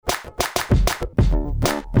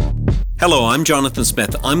Hello, I'm Jonathan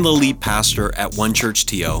Smith. I'm the lead pastor at One Church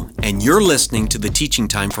TO, and you're listening to the teaching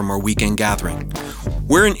time from our weekend gathering.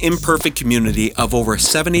 We're an imperfect community of over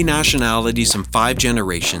 70 nationalities and 5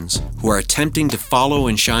 generations who are attempting to follow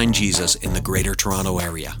and shine Jesus in the Greater Toronto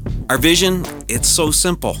Area. Our vision, it's so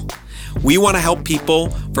simple. We want to help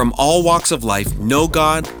people from all walks of life know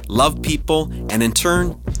God, love people, and in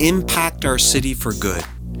turn, impact our city for good.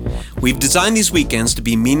 We've designed these weekends to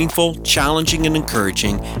be meaningful, challenging, and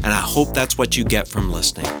encouraging, and I hope that's what you get from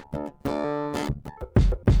listening.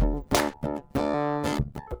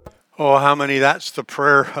 Oh, how many that's the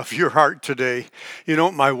prayer of your heart today. You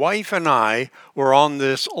know, my wife and I were on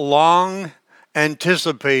this long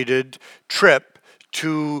anticipated trip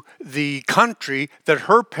to the country that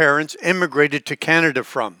her parents immigrated to Canada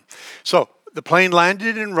from. So the plane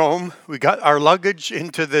landed in Rome. We got our luggage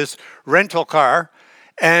into this rental car.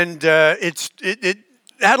 And it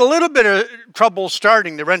had a little bit of trouble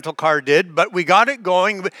starting, the rental car did, but we got it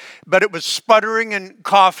going, but it was sputtering and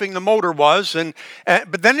coughing, the motor was,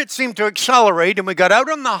 but then it seemed to accelerate, and we got out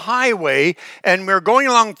on the highway, and we were going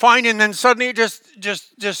along fine, and then suddenly it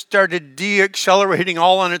just started de-accelerating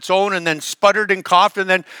all on its own, and then sputtered and coughed, and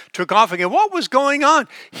then took off again. What was going on?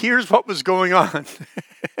 Here's what was going on.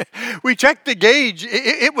 We checked the gauge.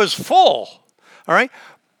 It was full, all right?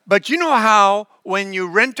 But you know how when you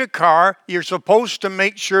rent a car, you're supposed to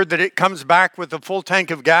make sure that it comes back with a full tank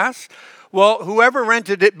of gas? Well, whoever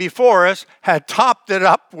rented it before us had topped it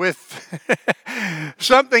up with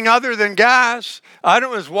something other than gas. I don't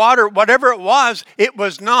know, it was water, whatever it was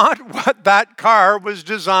not what that car was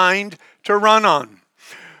designed to run on.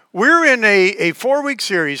 We're in a 4-week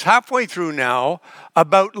series, halfway through now,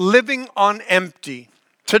 about living on empty.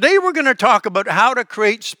 Today we're going to talk about how to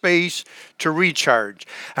create space to recharge.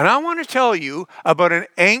 And I want to tell you about an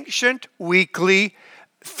ancient weekly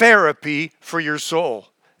therapy for your soul.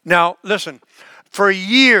 Now, listen, for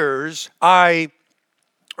years I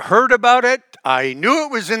heard about it. I knew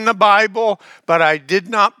it was in the Bible, but I did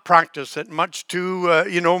not practice it, much to, I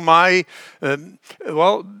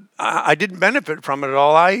didn't benefit from it at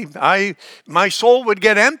all. My soul would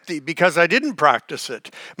get empty because I didn't practice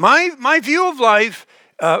it. My view of life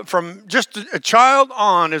from just a child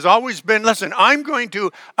on has always been, listen, I'm going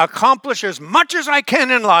to accomplish as much as I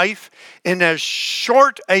can in life in as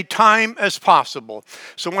short a time as possible.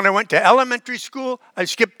 So when I went to elementary school, I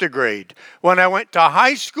skipped a grade. When I went to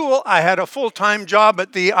high school, I had a full-time job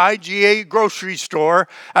at the IGA grocery store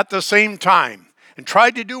at the same time. And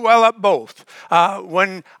tried to do well at both.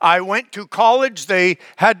 When I went to college, they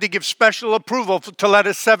had to give special approval to let a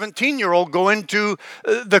 17-year-old go into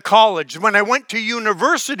the college. When I went to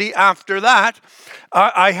university after that,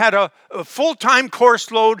 I had a full-time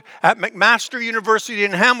course load at McMaster University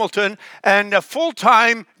in Hamilton and a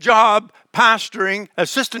full-time job pastoring,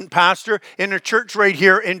 assistant pastor in a church right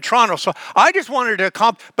here in Toronto. So I just wanted to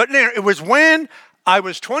accomplish, but it was when I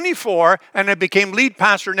was 24 and I became lead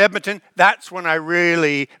pastor in Edmonton. That's when I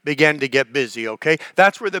really began to get busy, okay?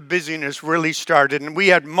 That's where the busyness really started. And we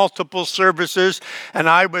had multiple services, and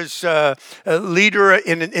I was a leader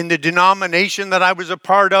in the denomination that I was a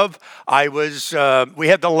part of. We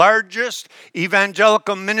had the largest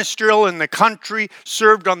evangelical ministerial in the country,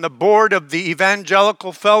 served on the board of the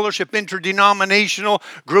Evangelical Fellowship Interdenominational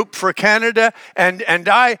Group for Canada. And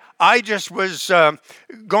I just was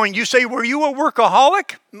going, you say, were you a workaholic?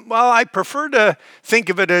 Well, I prefer to think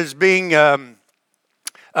of it as being a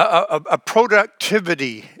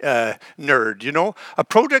productivity nerd, you know, a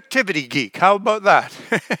productivity geek. How about that?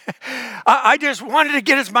 I just wanted to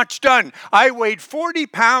get as much done. I weighed 40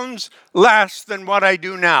 pounds less than what I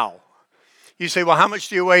do now. You say, well, how much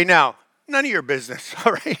do you weigh now? None of your business,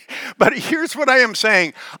 all right? But here's what I am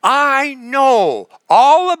saying. I know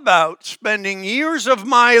all about spending years of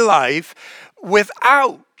my life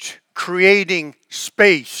without creating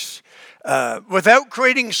space,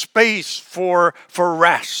 for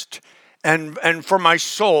rest and for my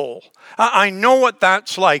soul. I know what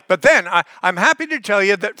that's like. But then I'm happy to tell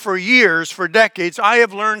you that for years, for decades, I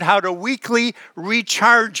have learned how to weekly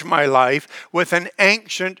recharge my life with an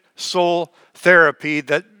ancient soul therapy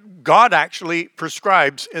that God actually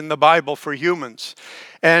prescribes in the Bible for humans.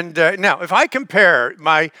 And now, if I compare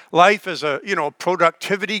my life as a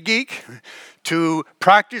productivity geek to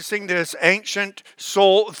practicing this ancient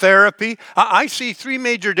soul therapy, I see 3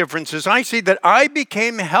 major differences. I see that I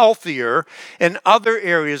became healthier in other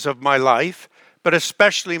areas of my life, but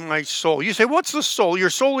especially my soul. You say, what's the soul?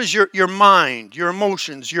 Your soul is your mind, your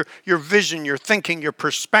emotions, your vision, your thinking, your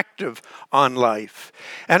perspective on life.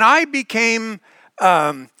 And I became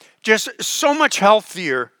just so much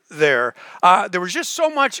healthier there. There was just so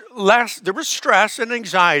much less. There was stress and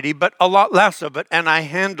anxiety, but a lot less of it, and I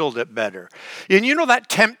handled it better. And you know that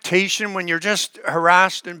temptation when you're just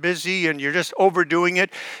harassed and busy and you're just overdoing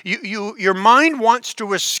it? Your mind wants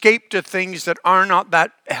to escape to things that are not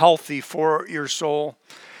that healthy for your soul.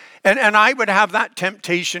 And I would have that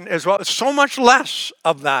temptation as well. So much less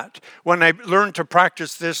of that when I learned to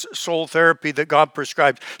practice this soul therapy that God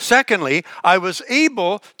prescribes. Secondly, I was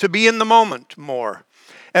able to be in the moment more.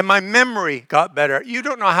 And my memory got better. You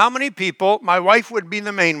don't know how many people, my wife would be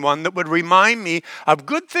the main one, that would remind me of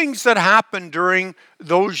good things that happened during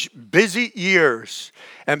those busy years.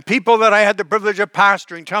 And people that I had the privilege of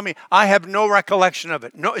pastoring tell me, I have no recollection of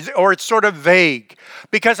it. No, or it's sort of vague.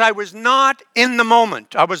 Because I was not in the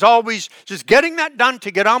moment. I was always just getting that done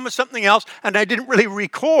to get on with something else. And I didn't really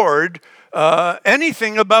record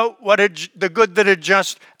anything about the good that had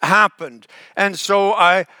just happened. And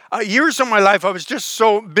so years of my life, I was just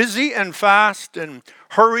so busy and fast and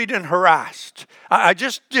hurried and harassed. I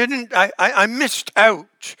just didn't, I missed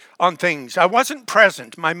out on things. I wasn't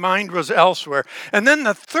present. My mind was elsewhere. And then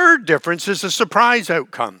the third difference is the surprise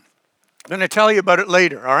outcome. I'm going to tell you about it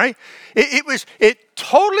later, all right? It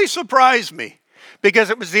totally surprised me because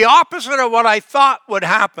it was the opposite of what I thought would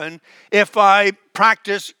happen if I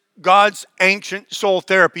practiced God's ancient soul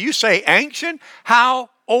therapy. You say ancient?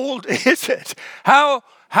 How old is it? How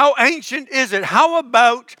ancient is it? How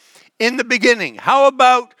about in the beginning? How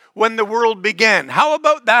about when the world began? How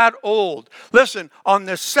about that old? Listen, on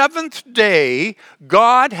the seventh day,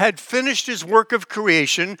 God had finished his work of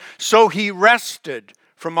creation, so he rested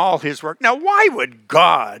from all his work. Now, why would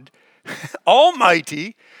God,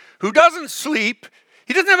 Almighty, who doesn't sleep,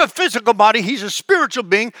 he doesn't have a physical body, he's a spiritual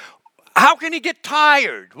being, how can he get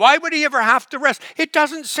tired? Why would he ever have to rest? It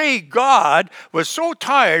doesn't say God was so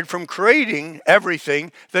tired from creating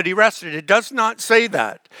everything that he rested. It does not say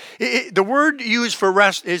that. The word used for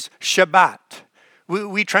rest is Shabbat.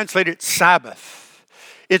 We translate it Sabbath.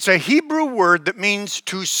 It's a Hebrew word that means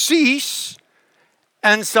to cease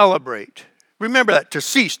and celebrate. Remember that, to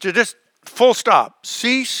cease, to just full stop,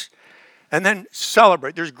 cease and then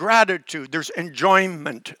celebrate. There's gratitude. There's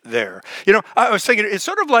enjoyment there. You know, I was thinking, it's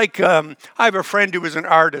sort of like, I have a friend who is an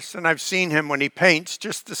artist, and I've seen him when he paints,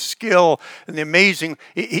 just the skill and the amazing,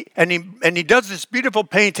 and he does this beautiful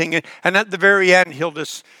painting, and at the very end, he'll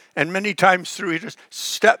just, and many times through, he just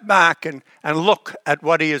step back and look at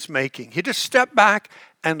what he is making. He just step back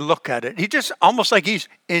and look at it. He just, almost like he's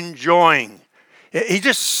enjoying. He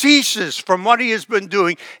just ceases from what he has been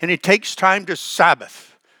doing, and he takes time to Sabbath.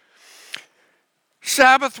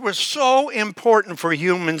 Sabbath was so important for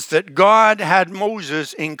humans that God had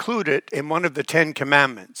Moses include it in one of the 10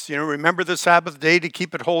 commandments. You know, remember the Sabbath day to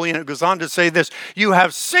keep it holy. And it goes on to say this, you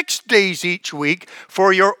have 6 days each week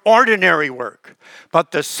for your ordinary work.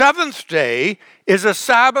 But the seventh day is a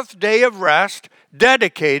Sabbath day of rest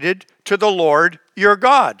dedicated to the Lord your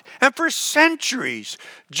God. And for centuries,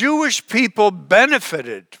 Jewish people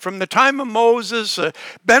benefited from the time of Moses,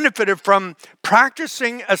 benefited from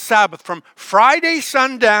practicing a Sabbath from Friday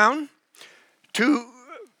sundown to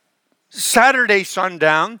Saturday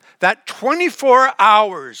sundown. That 24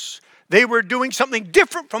 hours, they were doing something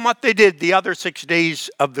different from what they did the other 6 days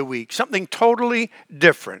of the week, something totally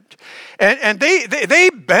different. And they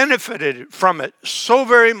benefited from it so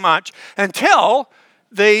very much until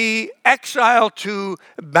the exile to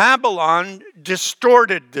Babylon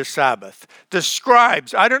distorted the Sabbath. The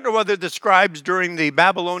scribes, I don't know whether the scribes during the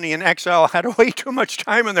Babylonian exile had way too much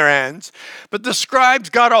time in their hands, but the scribes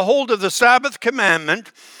got a hold of the Sabbath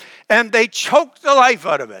commandment and they choked the life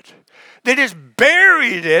out of it. They just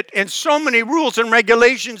buried it in so many rules and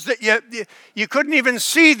regulations that you couldn't even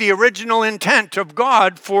see the original intent of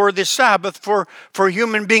God for the Sabbath for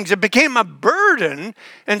human beings. It became a burden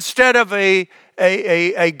instead of a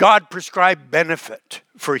God-prescribed benefit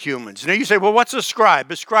for humans. Now you say, well, what's a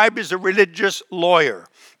scribe? A scribe is a religious lawyer.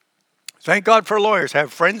 Thank God for lawyers. I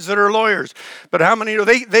have friends that are lawyers. But how many know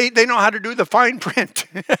they know how to do the fine print?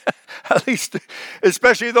 At least,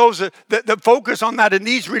 especially those that focus on that. And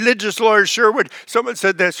these religious lawyers sure would. Someone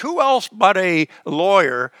said this, who else but a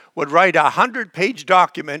lawyer would write a 100-page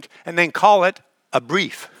document and then call it a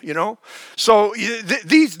brief, you know? So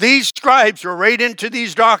these scribes were right into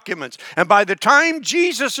these documents. And by the time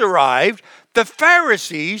Jesus arrived, the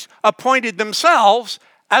Pharisees appointed themselves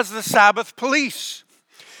as the Sabbath police.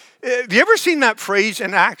 Have you ever seen that phrase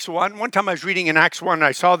in Acts 1? One time I was reading in Acts 1,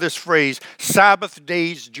 I saw this phrase, Sabbath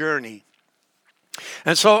day's journey.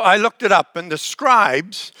 And so I looked it up, and the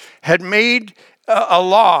scribes had made a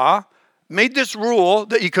law, made this rule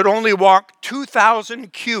that you could only walk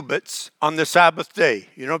 2,000 cubits on the Sabbath day.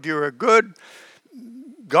 You know, if you were a good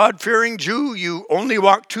God-fearing Jew, you only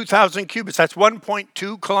walk 2,000 cubits. That's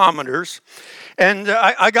 1.2 kilometers. And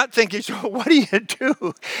I got thinking, so what do you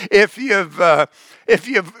do if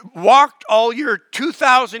you've walked all your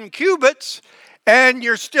 2,000 cubits and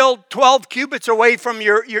you're still 12 cubits away from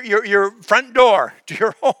your front door to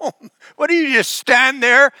your home? What do you just stand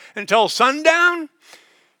there until sundown?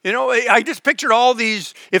 You know, I just pictured all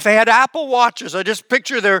these, if they had Apple Watches, I just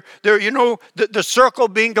picture their the circle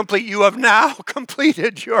being complete. You have now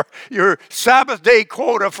completed your Sabbath day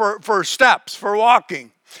quota for steps, for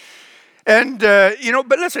walking. And,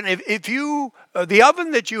 but listen, if you, the oven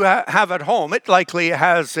that you have at home, it likely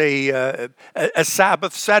has a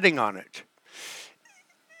Sabbath setting on it.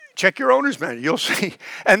 Check your owner's manual, you'll see.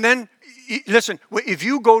 And then, listen, if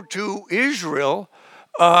you go to Israel,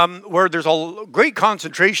 where there's a great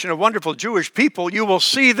concentration of wonderful Jewish people, you will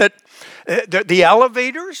see that the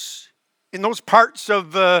elevators in those parts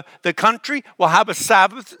of the country will have a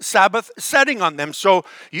Sabbath setting on them. So,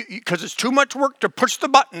 because it's too much work to push the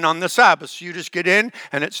button on the Sabbath, so you just get in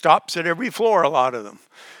and it stops at every floor, a lot of them.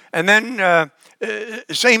 And then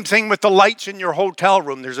same thing with the lights in your hotel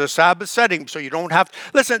room. There's a Sabbath setting, so you don't have...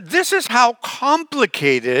 Listen, this is how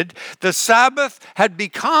complicated the Sabbath had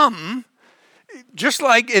become, just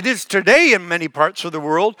like it is today in many parts of the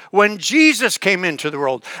world, when Jesus came into the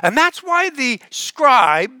world. And that's why the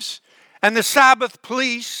scribes and the Sabbath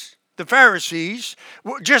police, the Pharisees,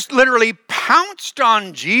 just literally pounced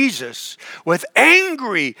on Jesus with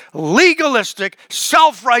angry, legalistic,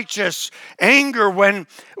 self-righteous anger when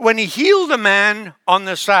he healed a man on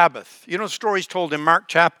the Sabbath. You know, stories told in Mark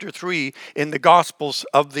chapter 3 in the Gospels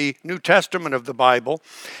of the New Testament of the Bible.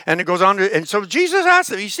 And it goes on to, and so Jesus asked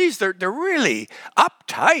them, he sees they're really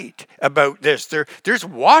uptight about this. They're just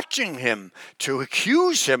watching him to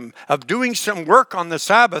accuse him of doing some work on the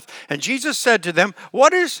Sabbath. And Jesus said to them,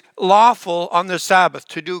 what is lawful on the Sabbath,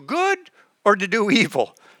 to do good or to do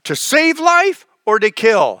evil, to save life or to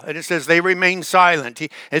kill? And it says they remained silent.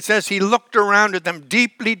 It says he looked around at them,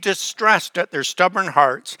 deeply distressed at their stubborn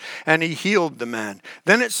hearts, and he healed the man.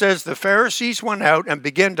 Then it says the Pharisees went out and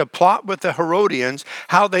began to plot with the Herodians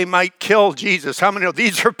how they might kill Jesus. How many of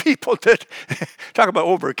these are people that, talk about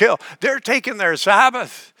overkill, they're taking their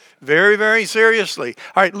Sabbath very, very seriously.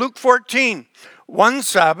 All right, Luke 14. One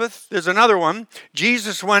Sabbath, there's another one,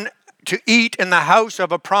 Jesus went to eat in the house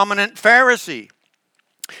of a prominent Pharisee,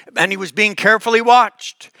 and he was being carefully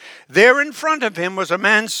watched. There in front of him was a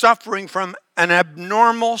man suffering from an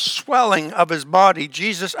abnormal swelling of his body.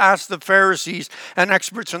 Jesus asked the Pharisees and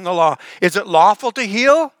experts in the law, is it lawful to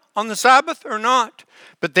heal on the Sabbath or not?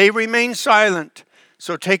 But they remained silent.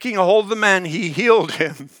 So taking a hold of the man, he healed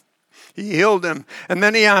him. He healed him. And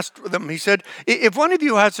then he asked them, he said, if one of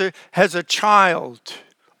you has a child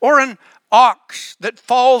or an ox that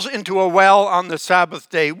falls into a well on the Sabbath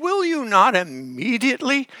day, will you not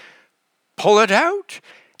immediately pull it out?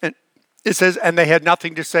 And it says, and they had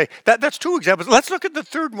nothing to say. That's two examples. Let's look at the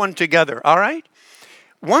third one together, all right?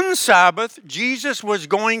 One Sabbath, Jesus was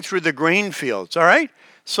going through the grain fields, all right?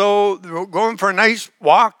 So they were going for a nice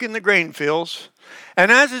walk in the grain fields.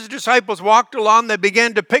 And as his disciples walked along, they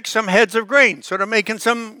began to pick some heads of grain, sort of making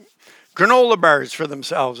some granola bars for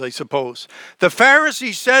themselves, I suppose. The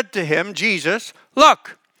Pharisees said to him, Jesus,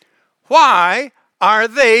 look, why are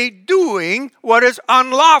they doing what is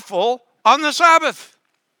unlawful on the Sabbath?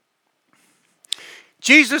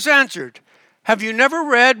 Jesus answered, have you never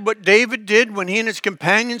read what David did when he and his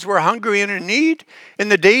companions were hungry and in need? In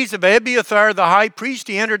the days of Abiathar the high priest,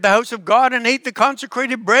 he entered the house of God and ate the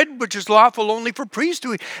consecrated bread, which is lawful only for priests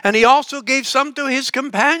to eat. And he also gave some to his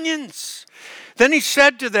companions. Then he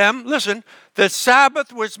said to them, listen, the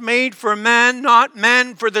Sabbath was made for man, not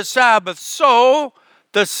man for the Sabbath. So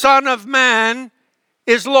the Son of Man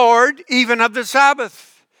is Lord even of the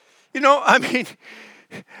Sabbath. You know, I mean,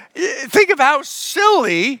 think of how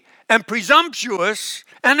silly and presumptuous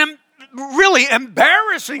and really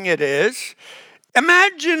embarrassing it is.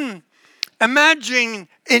 Imagine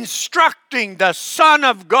instructing the Son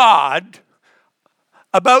of God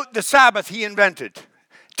about the Sabbath he invented.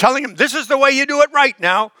 Telling him, this is the way you do it right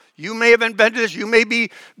now. You may have invented this. You may be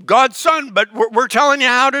God's son, but we're telling you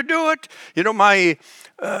how to do it. You know, I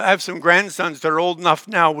have some grandsons that are old enough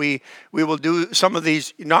now. We will do some of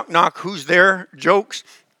these knock, knock, who's there jokes.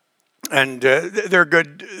 And they're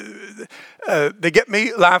good. They get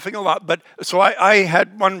me laughing a lot. But so I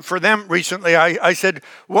had one for them recently. I said,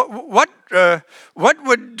 what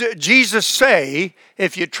would Jesus say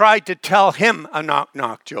if you tried to tell him a knock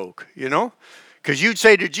knock joke? You know, Because you'd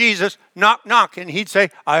say to Jesus, knock, knock, and he'd say,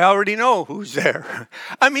 I already know who's there.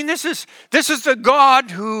 I mean, this is the God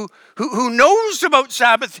who knows about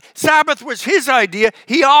Sabbath. Sabbath was his idea.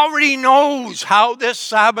 He already knows how this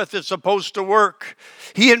Sabbath is supposed to work.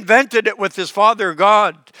 He invented it with his Father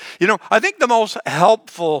God. You know, I think the most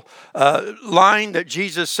helpful line that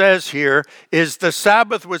Jesus says here is the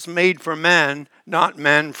Sabbath was made for man, not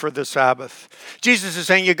man for the Sabbath. Jesus is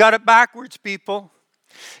saying, you got it backwards, people.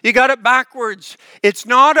 You got it backwards. It's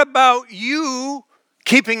not about you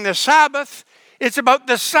keeping the Sabbath. It's about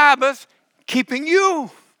the Sabbath keeping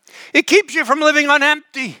you. It keeps you from living on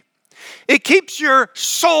empty. It keeps your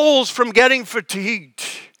souls from getting fatigued.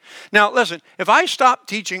 Now, listen, if I stop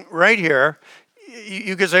teaching right here,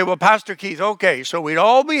 you could say, well, Pastor Keith, okay, so we'd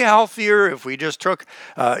all be healthier if we just took,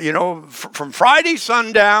 from Friday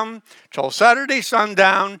sundown till Saturday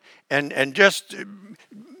sundown and just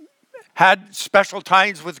had special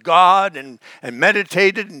times with God and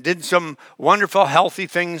meditated and did some wonderful, healthy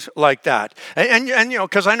things like that. And you know,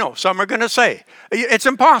 because I know some are going to say, it's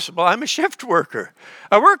impossible. I'm a shift worker.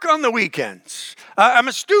 I work on the weekends. I'm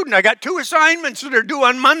a student. I got 2 assignments that are due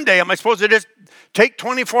on Monday. Am I supposed to just take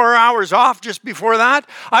 24 hours off just before that?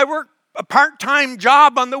 I work a part-time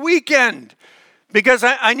job on the weekend because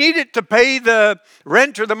I need it to pay the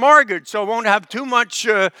rent or the mortgage, so I won't have too much,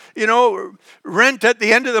 rent at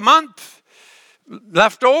the end of the month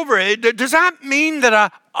left over. Does that mean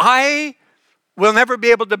that I will never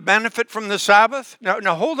be able to benefit from the Sabbath?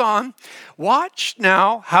 Now hold on. Watch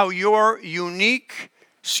now how your unique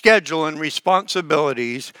schedule and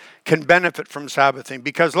responsibilities can benefit from Sabbathing.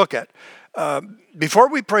 Because look at, before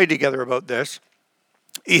we pray together about this,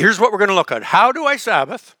 here's what we're going to look at. How do I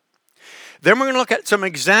Sabbath? Then we're going to look at some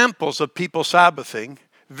examples of people Sabbathing,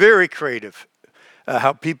 very creative,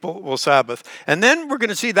 how people will Sabbath. And then we're going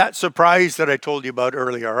to see that surprise that I told you about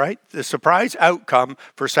earlier, all right? The surprise outcome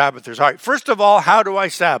for Sabbathers. All right, first of all, how do I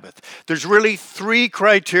Sabbath? There's really 3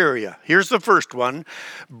 criteria. Here's the first one.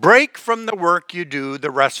 Break from the work you do the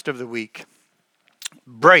rest of the week.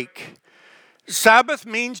 Break. Sabbath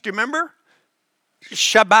means, do you remember?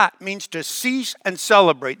 Shabbat means to cease and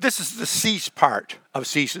celebrate. This is the cease part of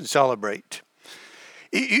cease and celebrate.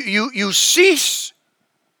 You cease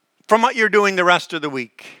from what you're doing the rest of the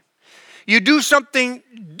week. You do something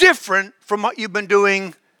different from what you've been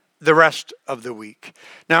doing the rest of the week.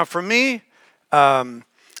 Now, for me,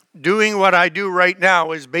 doing what I do right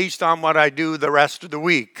now is based on what I do the rest of the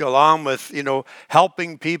week, along with,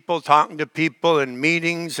 helping people, talking to people in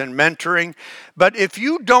meetings and mentoring. But if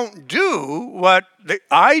you don't do what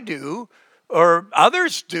I do or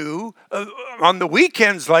others do on the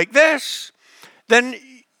weekends like this, then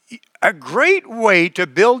a great way to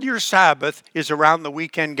build your Sabbath is around the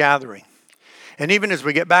weekend gathering. And even as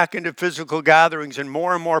we get back into physical gatherings and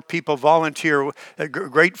more people volunteer,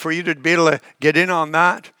 great for you to be able to get in on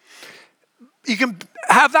that. You can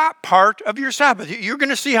have that part of your Sabbath. You're going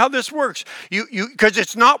to see how this works. Because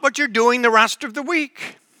it's not what you're doing the rest of the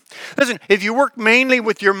week. Listen, if you work mainly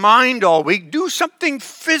with your mind all week, do something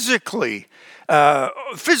physical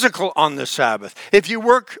on the Sabbath. If you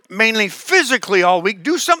work mainly physically all week,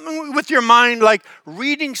 do something with your mind, like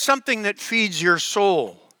reading something that feeds your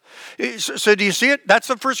soul. So do you see it? That's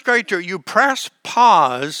the first criteria. You press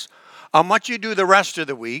pause on what you do the rest of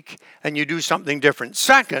the week, and you do something different.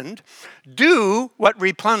 Second, do what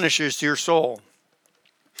replenishes your soul.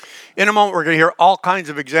 In a moment, we're going to hear all kinds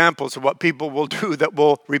of examples of what people will do that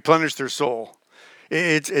will replenish their soul.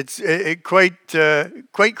 It's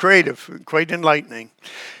quite creative, quite enlightening.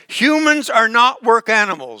 Humans are not work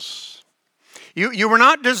animals. You were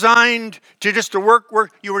not designed to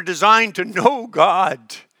work. You were designed to know God.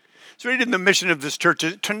 It's right in the mission of this church,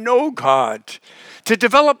 to know God, to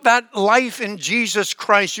develop that life in Jesus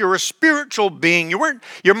Christ. You're a spiritual being.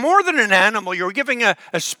 You're more than an animal. You're giving a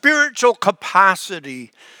spiritual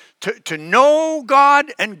capacity to know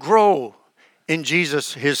God and grow in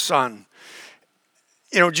Jesus, his Son.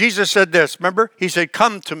 Jesus said this, remember? He said,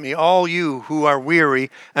 come to me, all you who are weary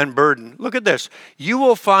and burdened. Look at this. You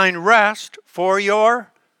will find rest for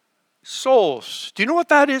your souls. Do you know what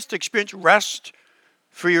that is, to experience rest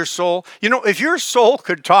for your soul? If your soul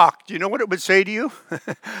could talk, do you know what it would say to you?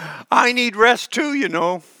 I need rest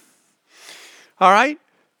too, All right?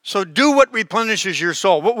 So do what replenishes your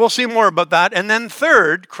soul. We'll see more about that. And then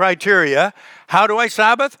third criteria, how do I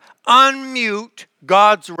Sabbath? Unmute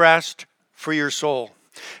God's rest for your soul.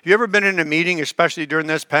 Have you ever been in a meeting, especially during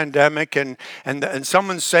this pandemic, and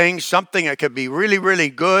someone's saying something that could be really, really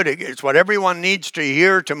good? It's what everyone needs to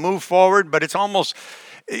hear to move forward, but it's almost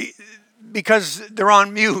because they're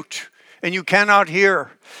on mute and you cannot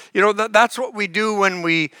hear. That's what we do when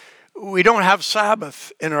we we don't have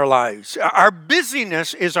Sabbath in our lives. Our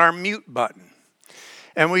busyness is our mute button.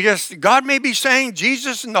 And God may be saying,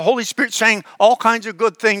 Jesus and the Holy Spirit saying all kinds of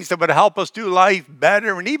good things that would help us do life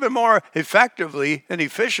better and even more effectively and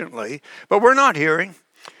efficiently, but we're not hearing.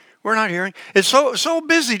 We're not hearing. It's so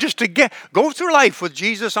busy just to go through life with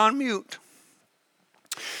Jesus on mute.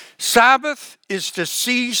 Sabbath is to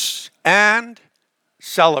cease and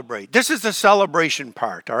celebrate. This is the celebration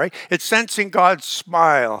part, all right? It's sensing God's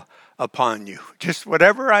smile upon you. Just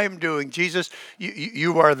whatever I am doing, Jesus,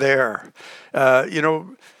 you are there.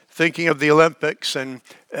 Thinking of the Olympics, and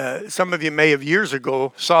some of you may have years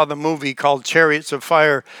ago saw the movie called Chariots of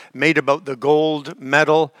Fire, made about the gold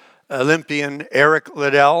medal Olympian Eric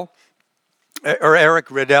Liddell.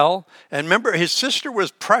 And remember, his sister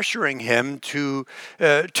was pressuring him to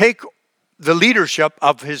take the leadership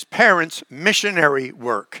of his parents' missionary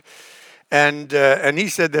work. And he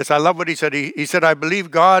said this, I love what he said. He said, I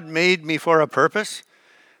believe God made me for a purpose.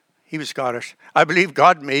 He was Scottish. I believe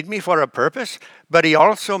God made me for a purpose, but he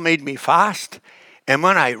also made me fast. And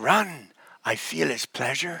when I run, I feel his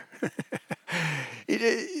pleasure. Do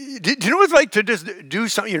you know what it's like to just do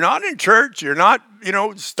something? You're not in church, you're not,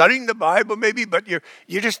 studying the Bible maybe, but you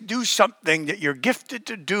just do something that you're gifted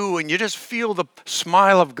to do, and you just feel the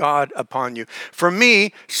smile of God upon you. For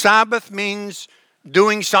me, Sabbath means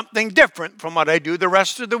doing something different from what I do the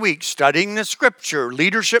rest of the week, studying the scripture,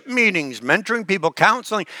 leadership meetings, mentoring people,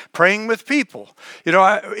 counseling, praying with people.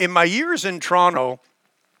 In my years in Toronto,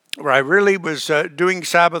 where I really was doing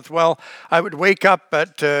Sabbath well, I would wake up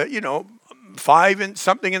at, 5 and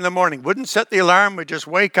something in the morning. Wouldn't set the alarm, would just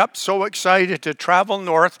wake up so excited to travel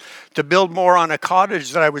north to build more on a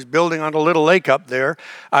cottage that I was building on a little lake up there.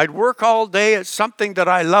 I'd work all day at something that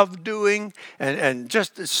I loved doing and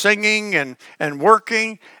just singing and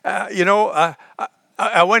working. I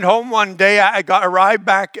went home one day. I arrived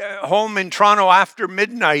back home in Toronto after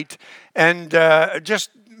midnight, and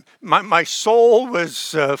my soul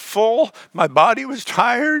was full. My body was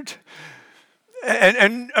tired.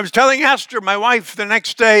 And I was telling Esther, my wife, the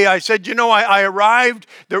next day, I said, I arrived.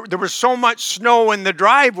 There was so much snow in the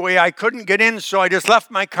driveway, I couldn't get in, so I just left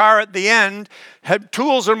my car at the end, had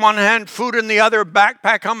tools in one hand, food in the other,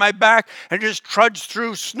 backpack on my back, and just trudged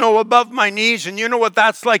through snow above my knees. And you know what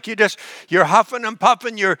that's like? You're huffing and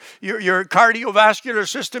puffing, your cardiovascular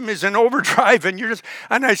system is in overdrive,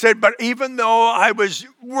 and I said, but even though I was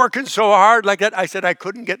working so hard like that, I said I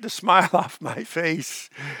couldn't get the smile off my face.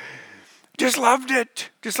 Just loved it.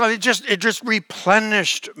 It just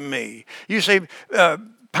replenished me. You say,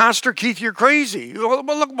 Pastor Keith, you're crazy. Well,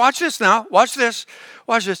 look, watch this now. Watch this.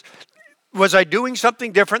 Was I doing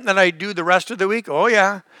something different than I do the rest of the week? Oh,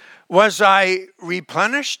 yeah. Was I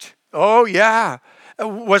replenished? Oh, yeah.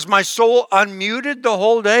 Was my soul unmuted the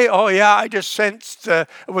whole day? Oh, yeah. I just sensed it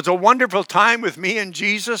was a wonderful time with me and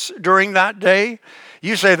Jesus during that day.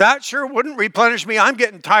 You say, that sure wouldn't replenish me. I'm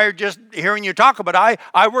getting tired just hearing you talk about it.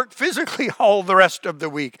 I worked physically all the rest of the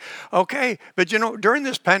week. Okay, but during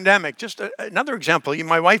this pandemic, just another example,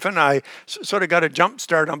 my wife and I sort of got a jump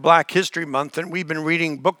start on Black History Month, and we've been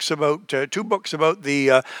reading two books about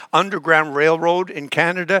the Underground Railroad in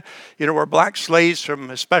Canada, where black slaves from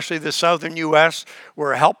especially the southern U.S.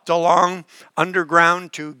 were helped along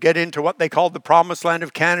underground to get into what they called the Promised Land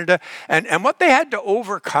of Canada, and what they had to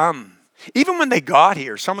overcome. Even when they got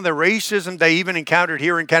here, some of the racism they even encountered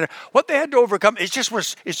here in Canada, what they had to overcome, it's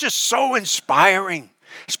just so inspiring.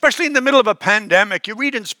 Especially in the middle of a pandemic. You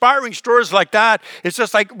read inspiring stories like that, it's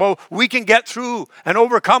just like, well, we can get through and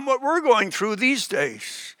overcome what we're going through these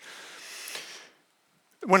days.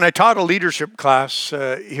 When I taught a leadership class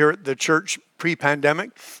here at the church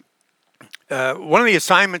pre-pandemic, one of the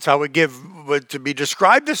assignments I would give was to be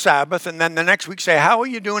describe the Sabbath, and then the next week say, how are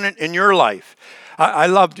you doing it in your life? I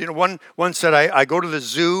loved, one said, I go to the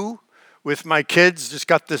zoo with my kids, just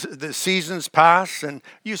got the seasons pass, and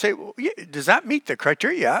you say, well, yeah, does that meet the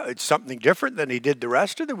criteria? Yeah, it's something different than he did the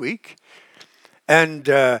rest of the week. And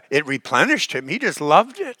it replenished him. He just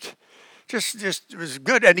loved it. Just it was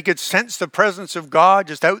good. And he could sense the presence of God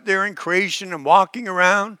just out there in creation and walking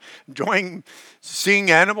around, enjoying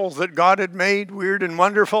seeing animals that God had made, weird and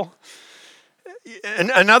wonderful.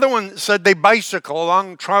 And another one said they bicycle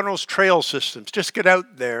along Toronto's trail systems. Just get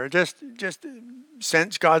out there. Just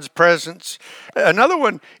sense God's presence. Another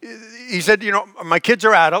one, he said, my kids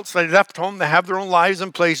are adults. They left home. They have their own lives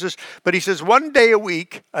and places. But he says, one day a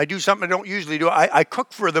week, I do something I don't usually do. I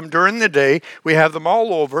cook for them during the day. We have them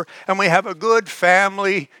all over. And we have a good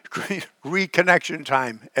family reconnection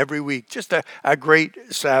time every week. Just a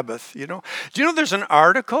great Sabbath, Do you know there's an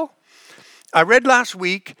article I read last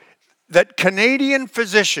week that Canadian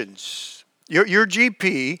physicians, your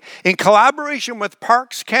GP, in collaboration with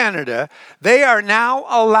Parks Canada, they are now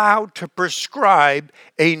allowed to prescribe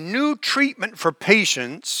a new treatment for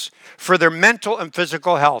patients for their mental and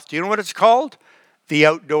physical health. Do you know what it's called? The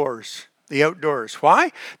outdoors. The outdoors.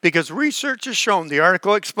 Why? Because research has shown, the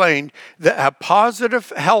article explained, that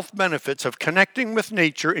positive health benefits of connecting with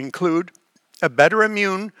nature include a better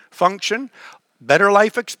immune function, better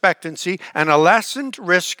life expectancy, and a lessened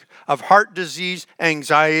risk of heart disease,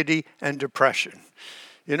 anxiety, and depression.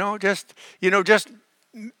 Just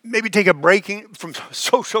maybe take a break from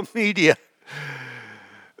social media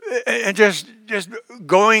and just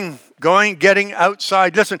getting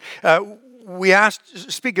outside. Listen, we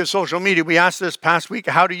asked, speaking of social media, we asked this past week,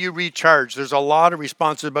 how do you recharge? There's a lot of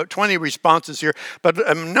responses, about 20 responses here, but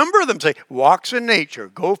a number of them say walks in nature,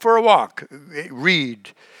 go for a walk,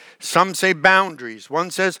 read. Some say boundaries.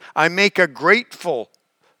 One says, I make a grateful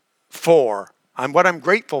for. What I'm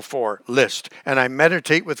grateful for list, and I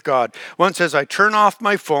meditate with God. One says, I turn off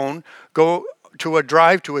my phone, go to a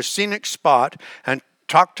drive to a scenic spot, and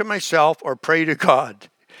talk to myself or pray to God.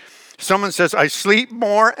 Someone says, I sleep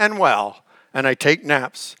more and well, and I take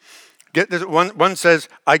naps. Get this, one says,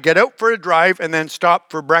 I get out for a drive and then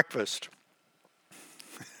stop for breakfast.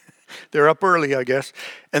 They're up early, I guess.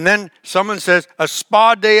 And then someone says, a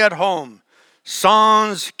spa day at home.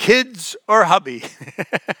 Sans kids or hubby.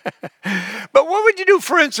 But what would you do,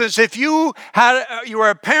 for instance, if you were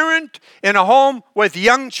a parent in a home with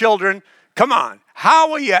young children? Come on,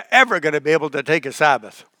 how are you ever going to be able to take a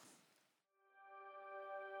Sabbath?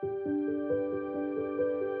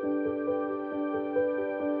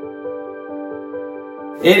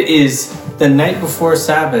 It is the night before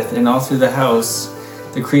Sabbath, and all through the house,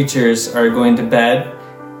 the creatures are going to bed.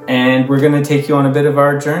 And we're going to take you on a bit of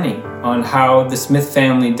our journey on how the Smith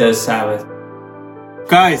family does Sabbath.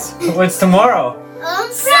 Guys, what's tomorrow?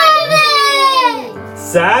 Sabbath!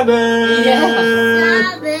 Sabbath! Yeah.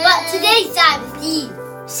 Sabbath. But today's Sabbath Eve.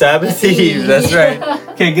 Sabbath Eve, that's right.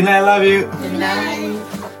 Okay, good night, love you. Good night.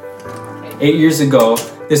 8 years ago,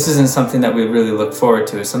 this isn't something that we really looked forward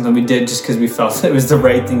to. It's something we did just because we felt it was the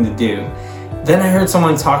right thing to do. Then I heard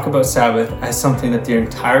someone talk about Sabbath as something that their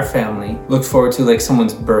entire family looked forward to, like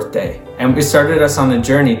someone's birthday. And it started us on a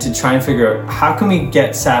journey to try and figure out how can we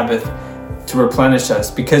get Sabbath to replenish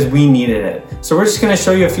us, because we needed it. So we're just going to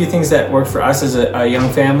show you a few things that worked for us as a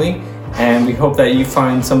young family, and we hope that you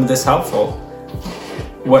find some of this helpful.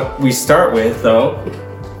 What we start with, though,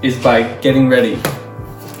 is by getting ready.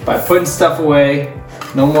 By putting stuff away,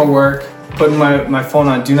 no more work, putting my phone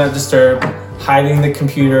on Do Not Disturb, hiding the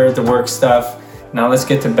computer, the work stuff. Now let's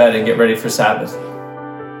get to bed and get ready for Sabbath.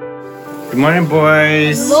 Good morning,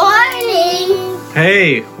 boys. Morning.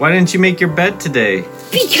 Hey, why didn't you make your bed today?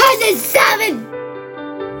 Because it's Sabbath.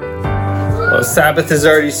 Well, Sabbath has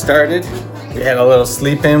already started. We had a little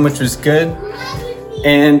sleep in, which was good.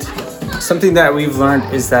 And something that we've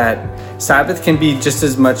learned is that Sabbath can be just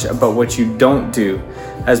as much about what you don't do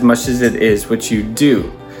as much as it is what you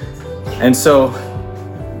do. And so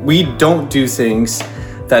we don't do things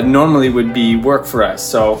that normally would be work for us.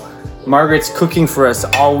 So Margaret's cooking for us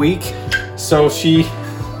all week. So she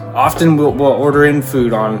often will order in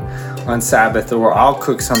food on Sabbath, or I'll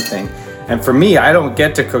cook something. And for me, I don't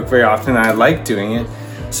get to cook very often. I like doing it.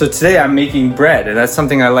 So today I'm making bread, and that's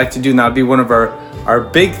something I like to do. And that'll be one of our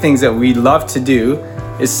big things that we love to do,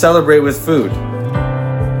 is celebrate with food.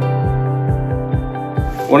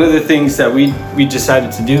 One of the things that we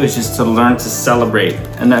decided to do is just to learn to celebrate.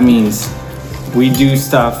 And that means we do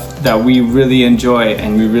stuff that we really enjoy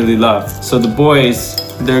and we really love. So the boys,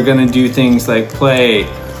 they're gonna do things like play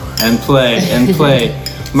and play and play.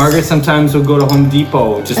 Margaret sometimes will go to Home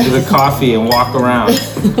Depot just with a coffee and walk around.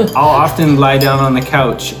 I'll often lie down on the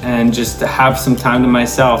couch and just have some time to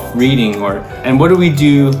myself reading. And what do we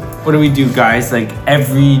do guys, like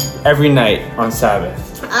every night on Sabbath?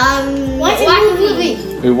 Watch a movie.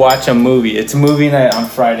 We watch a movie. It's movie night on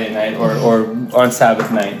Friday night or on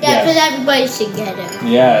Sabbath night. Yeah, because everybody's together.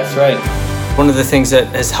 Yeah, that's right. One of the things that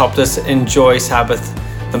has helped us enjoy Sabbath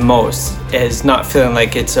the most is not feeling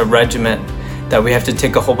like it's a regiment that we have to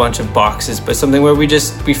tick a whole bunch of boxes, but something where we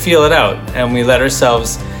feel it out and we let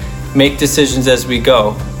ourselves make decisions as we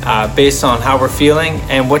go based on how we're feeling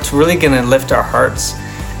and what's really going to lift our hearts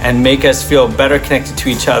and make us feel better connected to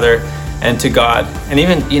each other and to God, and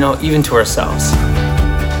even to ourselves.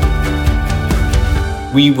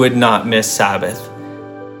 We would not miss Sabbath.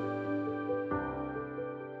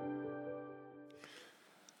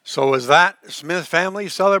 So is that Smith family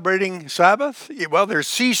celebrating Sabbath? Well, they're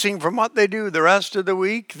ceasing from what they do the rest of the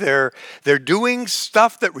week. They're doing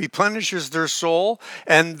stuff that replenishes their soul,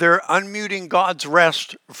 and they're unmuting God's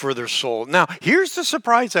rest for their soul. Now, here's the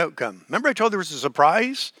surprise outcome. Remember I told you there was a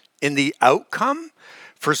surprise in the outcome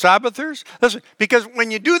for Sabbathers? Listen, because when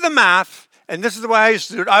you do the math, and this is the way I used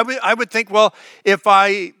to do it, I would think, well, if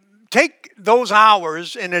I take those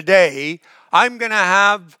hours in a day, I'm going to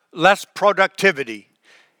have less productivity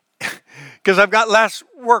because I've got less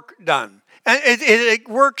work done. And it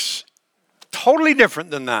works totally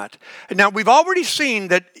different than that. Now, we've already seen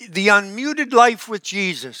that the unmuted life with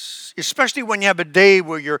Jesus, especially when you have a day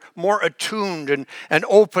where you're more attuned and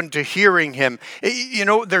open to hearing him,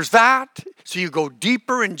 there's that. So you go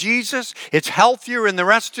deeper in Jesus. It's healthier in the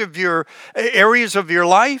rest of your areas of your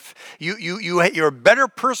life. You're a better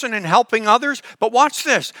person in helping others. But watch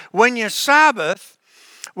this. When you Sabbath,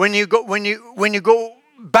 when you go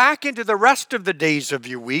back into the rest of the days of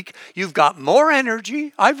your week, you've got more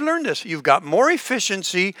energy. I've learned this. You've got more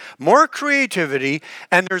efficiency, more creativity,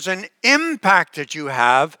 and there's an impact that you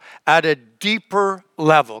have at a deeper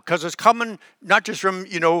level because it's coming not just from,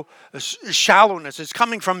 shallowness. It's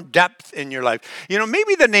coming from depth in your life.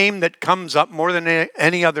 Maybe the name that comes up more than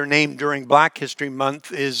any other name during Black History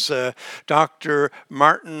Month is Dr.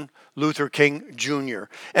 Martin Luther King Jr.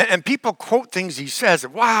 And people quote things he says.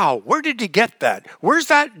 Wow, where did he get that? Where's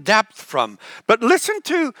that depth from? But listen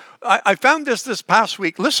to, I found this past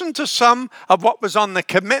week, listen to some of what was on the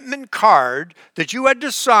commitment card that you had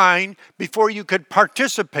to sign before you could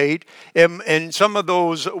participate in some of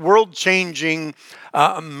those world-changing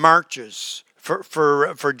marches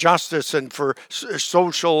for justice and for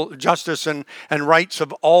social justice and rights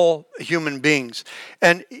of all human beings.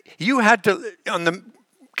 And you had to, on the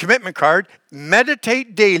commitment card,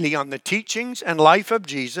 meditate daily on the teachings and life of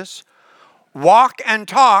Jesus, walk and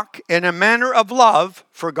talk in a manner of love,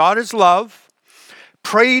 for God is love,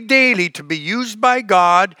 pray daily to be used by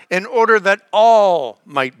God in order that all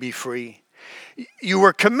might be free. You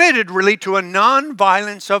were committed really to a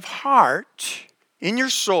non-violence of heart in your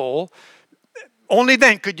soul. Only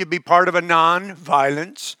then could you be part of a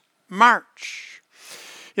non-violence march.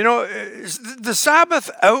 The Sabbath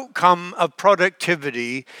outcome of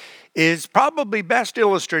productivity is probably best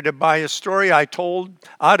illustrated by a story I told,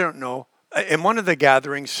 in one of the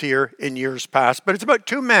gatherings here in years past. But it's about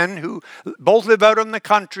two men who both live out in the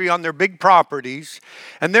country on their big properties.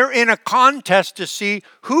 And they're in a contest to see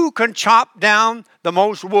who can chop down the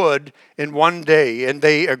most wood in one day. And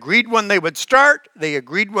they agreed when they would start. They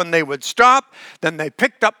agreed when they would stop. Then they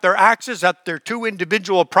picked up their axes at their two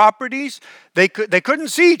individual properties. They couldn't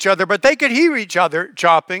see each other, but they could hear each other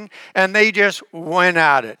chopping. And they just went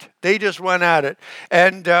at it.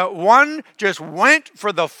 And one just went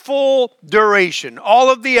for the full duration,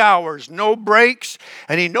 all of the hours, no breaks.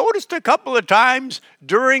 And he noticed a couple of times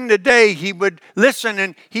during the day he would listen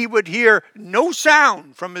and he would hear no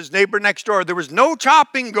sound from his neighbor next door. There was no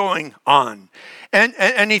chopping going on.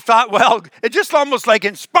 And he thought, well, it just almost like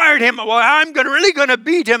inspired him. Well, I'm really going to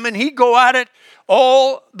beat him. And he'd go at it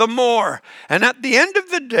all the more. And at the end of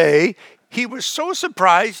the day, he was so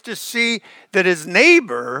surprised to see that his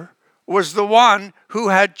neighbor was the one who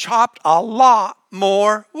had chopped a lot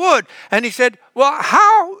more wood. And he said, well,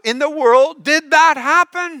 how in the world did that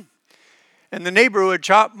happen? And the neighbor who had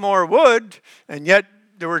chopped more wood, and yet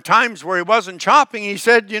there were times where he wasn't chopping, he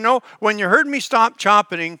said, when you heard me stop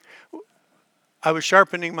chopping, I was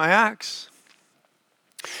sharpening my axe.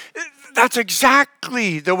 That's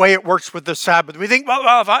exactly the way it works with the Sabbath. We think,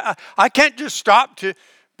 well, if I can't just stop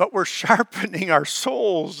but we're sharpening our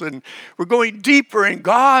souls and we're going deeper in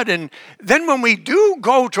God. And then when we do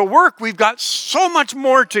go to work, we've got so much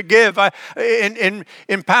more to give. In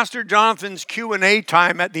Pastor Jonathan's Q&A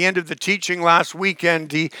time at the end of the teaching last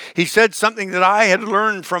weekend, he said something that I had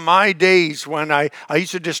learned from my days when I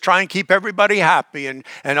used to just try and keep everybody happy and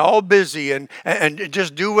all busy and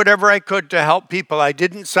just do whatever I could to help people. I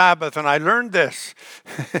didn't Sabbath, and I learned this,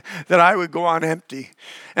 that I would go on empty.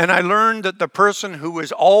 And I learned that the person who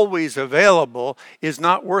is always available is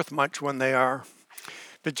not worth much when they are.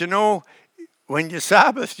 But when you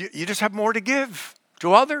Sabbath, you just have more to give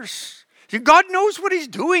to others. God knows what he's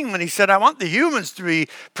doing when he said, I want the humans to be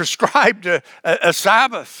prescribed a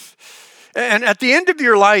Sabbath. And at the end of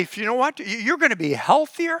your life, you know what? You're going to be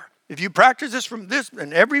healthier. If you practice this from this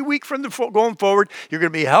and every week from going forward, you're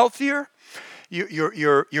going to be healthier.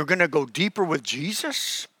 You're going to go deeper with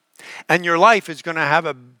Jesus. And your life is going to have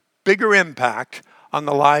a bigger impact on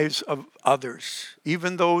the lives of others,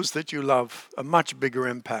 even those that you love, a much bigger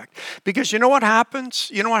impact. Because you know what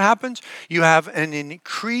happens? You have an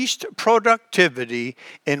increased productivity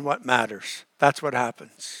in what matters. That's what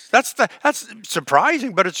happens. That's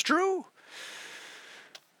surprising, but it's true.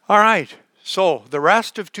 All right. So the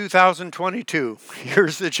rest of 2022,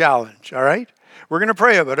 here's the challenge, all right? We're going to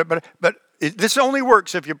pray about it, but this only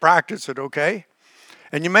works if you practice it, okay?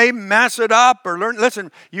 And you may mess it up or learn.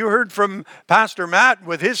 Listen, you heard from Pastor Matt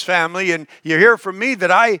with his family, and you hear from me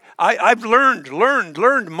that I've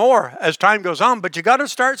learned more as time goes on. But you got to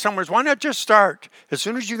start somewhere. Why not just start as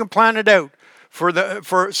soon as you can plan it out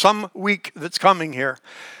for some week that's coming here?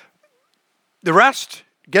 The rest,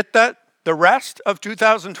 get that? The rest of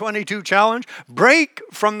 2022 challenge, break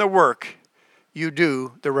from the work you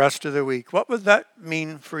do the rest of the week. What would that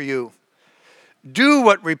mean for you? Do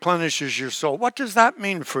what replenishes your soul. What does that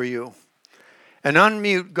mean for you? And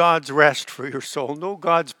unmute God's rest for your soul. Know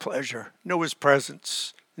God's pleasure. Know His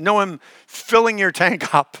presence. Know Him filling your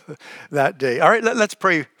tank up that day. All right, let's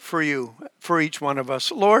pray for you, for each one of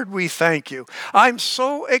us. Lord, we thank you. I'm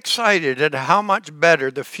so excited at how much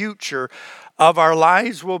better the future of our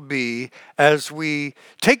lives will be as we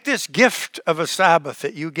take this gift of a Sabbath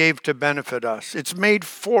that you gave to benefit us. It's made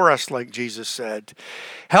for us, like Jesus said.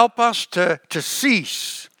 Help us to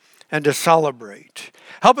cease and to celebrate.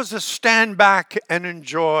 Help us to stand back and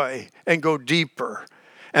enjoy and go deeper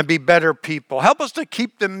and be better people. Help us to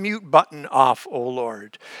keep the mute button off, O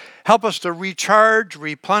Lord. Help us to recharge,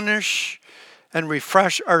 replenish, and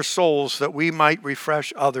refresh our souls that we might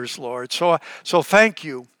refresh others, Lord. So thank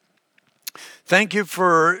you. Thank you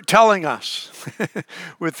for telling us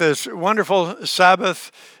with this wonderful Sabbath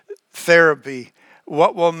therapy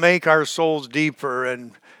what will make our souls deeper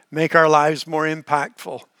and make our lives more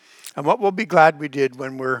impactful, and what we'll be glad we did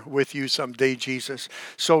when we're with you someday, Jesus.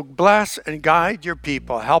 So bless and guide your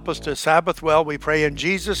people. Help us to Sabbath well, we pray in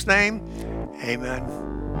Jesus' name. Amen.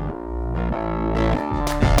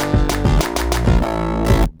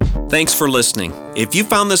 Thanks for listening. If you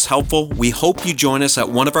found this helpful, we hope you join us at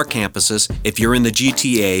one of our campuses if you're in the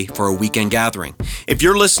GTA for a weekend gathering. If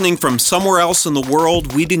you're listening from somewhere else in the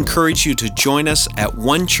world, we'd encourage you to join us at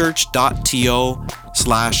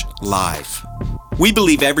onechurch.to/live. We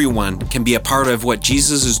believe everyone can be a part of what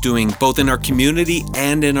Jesus is doing both in our community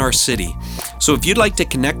and in our city. So if you'd like to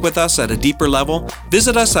connect with us at a deeper level,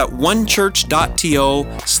 visit us at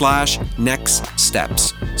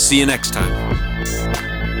onechurch.to/nextsteps. See you next time.